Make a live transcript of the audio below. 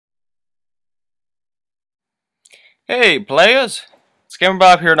Hey players, it's Gamer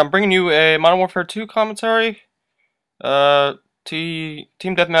Bob here, and I'm bringing you a Modern Warfare 2 commentary. Team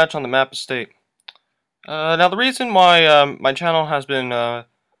Deathmatch on the map estate. Now the reason why my channel has been a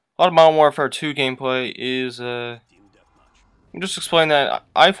lot of Modern Warfare 2 gameplay is I'm just explain that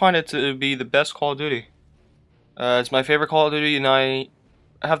I find it to be the best Call of Duty. It's my favorite Call of Duty, and I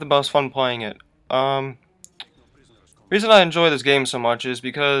have the most fun playing it. Reason I enjoy this game so much is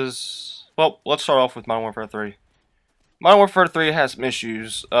because, well, let's start off with Modern Warfare 3. Modern Warfare 3 has some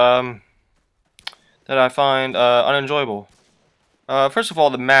issues that I find unenjoyable. First of all,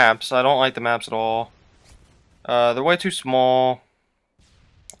 the maps. I don't like the maps at all. They're way too small,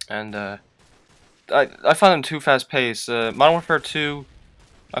 and I find them too fast-paced. Modern Warfare 2,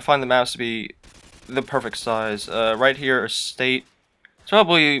 I find the maps to be the perfect size. Right here, Estate. It's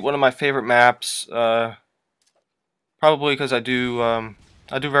probably one of my favorite maps. Probably because I do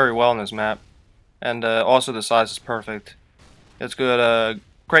very well in this map. And also the size is perfect. It's good,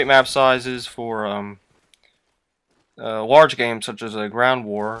 great map sizes for large games such as Ground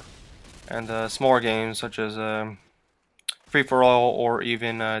War, and smaller games such as Free For All or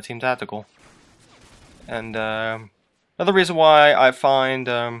even Team Tactical. And another reason why I find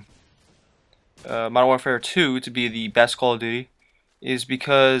Modern Warfare 2 to be the best Call of Duty is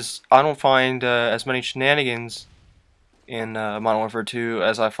because I don't find as many shenanigans in Modern Warfare 2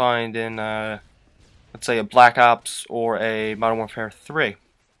 as I find in let's say a Black Ops or a Modern Warfare 3.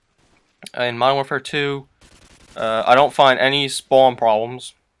 In Modern Warfare 2, I don't find any spawn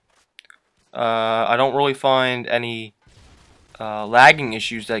problems. I don't really find any lagging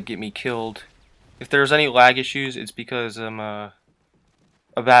issues that get me killed. If there's any lag issues, it's because I'm a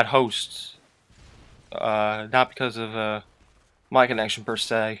bad host. Not because of my connection per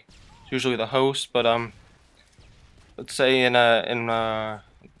se. It's usually the host, but let's say in Modern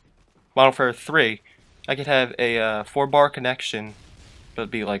Warfare 3, I could have a 4-bar connection, but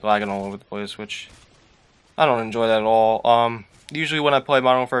it'd be like lagging all over the place, which I don't enjoy that at all. Usually when I play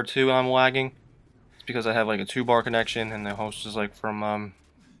Modern Warfare 2 and I'm lagging, it's because I have like a 2-bar connection and the host is like from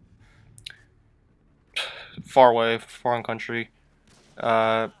far away, foreign country.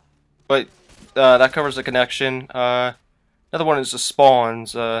 But that covers the connection. Another one is the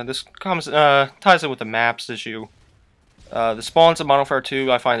spawns. This ties in with the maps issue. The spawns in Modern Warfare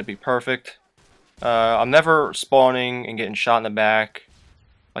 2 I find to be perfect. I'm never spawning and getting shot in the back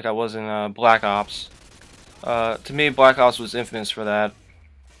like I was in Black Ops. To me, Black Ops was infamous for that.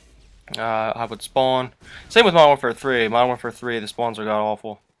 I would spawn. Same with Modern Warfare 3. Modern Warfare 3, the spawns are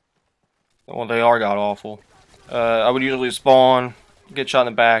god-awful. Well, they are god-awful. I would usually spawn, get shot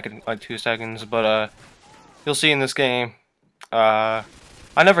in the back in like 2 seconds, but you'll see in this game, I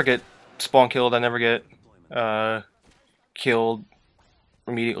never get spawn killed. I never get killed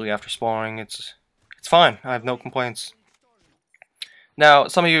immediately after spawning. It's fine. I have no complaints. Now,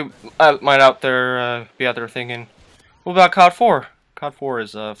 some of you might be out there thinking, what about COD 4? COD 4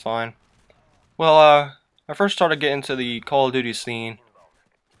 is fine. Well, I first started getting into the Call of Duty scene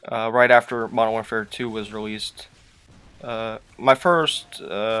right after Modern Warfare 2 was released. My first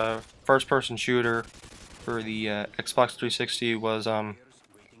first-person shooter for the Xbox 360 was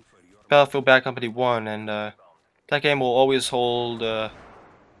Battlefield Bad Company 1, and that game will always hold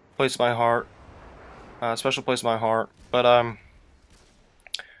place in my heart, special place in my heart. But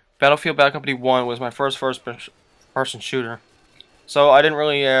Battlefield Bad Company 1 was my first-person shooter, so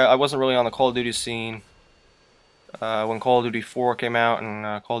I wasn't really on the Call of Duty scene when Call of Duty 4 came out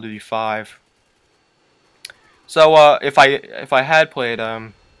and Call of Duty 5. So if I had played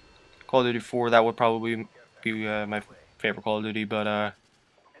Call of Duty 4, that would probably be my favorite Call of Duty. But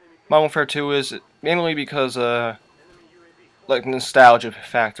Modern Warfare 2 is mainly because like nostalgia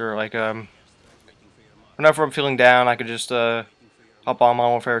factor. Like whenever I'm feeling down, I could just hop on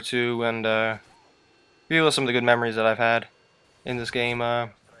Modern Warfare 2 and relive some of the good memories that I've had in this game.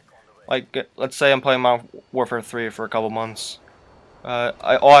 Like let's say I'm playing Modern Warfare 3 for a couple months.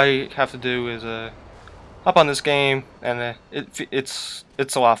 All I have to do is hop on this game, and it's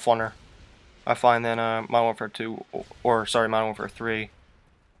a lot funner, I find, than Modern Warfare 2 or sorry, Modern Warfare 3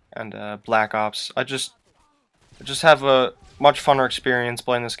 and Black Ops. I just have a much funner experience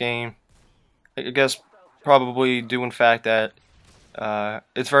playing this game. I guess probably due in fact that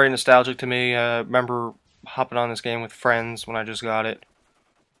it's very nostalgic to me. Remember hopping on this game with friends when I just got it,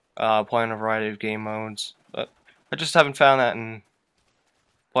 playing a variety of game modes. But I just haven't found that in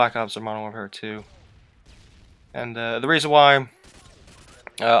Black Ops or Modern Warfare 2. And the reason why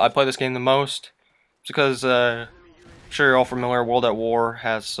I play this game the most is because, I'm sure you're all familiar, World at War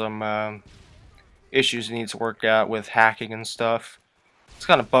has some issues it needs to work out with hacking and stuff. It's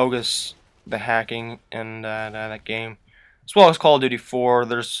kind of bogus the hacking in that game, as well as Call of Duty 4.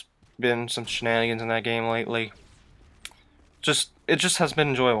 There's been some shenanigans in that game lately. It just has been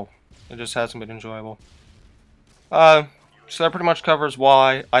enjoyable. It just hasn't been enjoyable. So that pretty much covers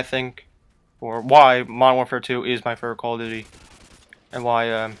why I think, or why Modern Warfare 2 is my favorite Call of Duty, and why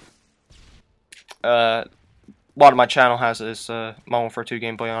a lot of my channel has this Modern Warfare 2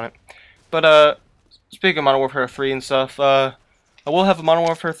 gameplay on it. But speaking of Modern Warfare 3 and stuff, I will have a Modern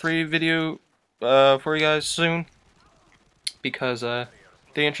Warfare 3 video for you guys soon, because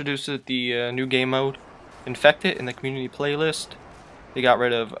they introduced the new game mode, Infected, in the community playlist. They got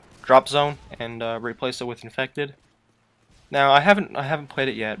rid of Drop Zone and replaced it with Infected. Now I haven't played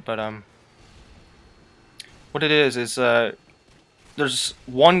it yet, but what it is there's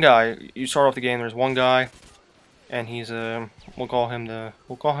one guy. You start off the game. There's one guy, and he's we'll call him the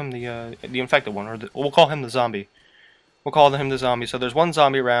infected one, or we'll call him the zombie. We'll call him the zombie. So there's one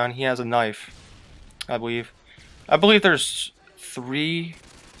zombie around. He has a knife, I believe. I believe there's 3.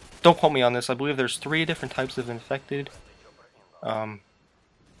 Don't quote me on this. I believe there's 3 different types of infected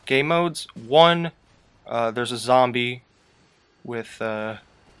game modes. One, there's a zombie with a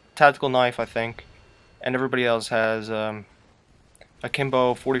tactical knife, I think, and everybody else has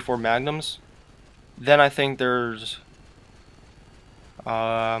akimbo 44 magnums. Then I think there's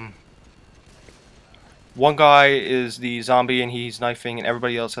one guy is the zombie and he's knifing, and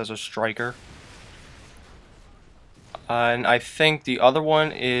everybody else has a striker. And I think the other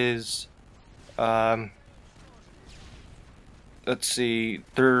one is let's see,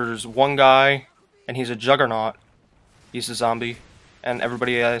 there's one guy and he's a juggernaut. He's a zombie, and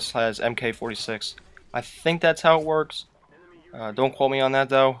everybody else has MK46. I think that's how it works. Don't quote me on that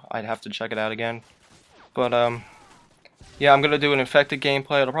though. I'd have to check it out again. But yeah, I'm gonna do an infected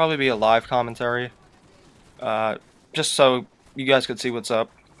gameplay. It'll probably be a live commentary, just so you guys could see what's going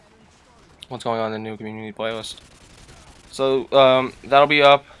on in the new community playlist. So that'll be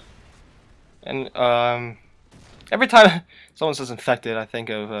up, and every time someone says infected, I think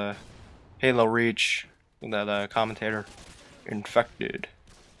of Halo Reach, that commentator, infected.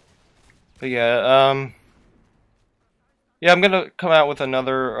 But yeah, yeah, I'm gonna come out with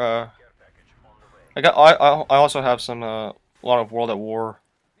another. I also have some a lot of World at War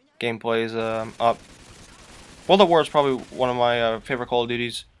gameplays up. World at War is probably one of my favorite Call of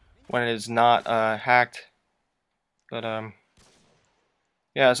Duties when it is not hacked. But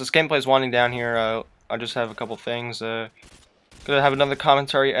yeah, as this gameplay is winding down here, I just have a couple things. Gonna have another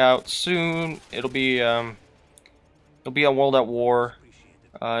commentary out soon. It'll be on World at War.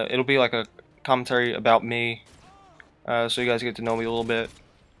 It'll be like a commentary about me, so you guys get to know me a little bit,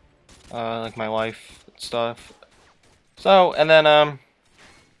 like my life and stuff. So, and then a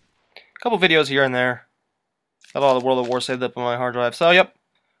couple videos here and there. Have all the World at War saved up on my hard drive. So, yep.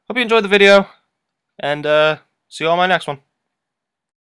 Hope you enjoyed the video, and see you on my next one.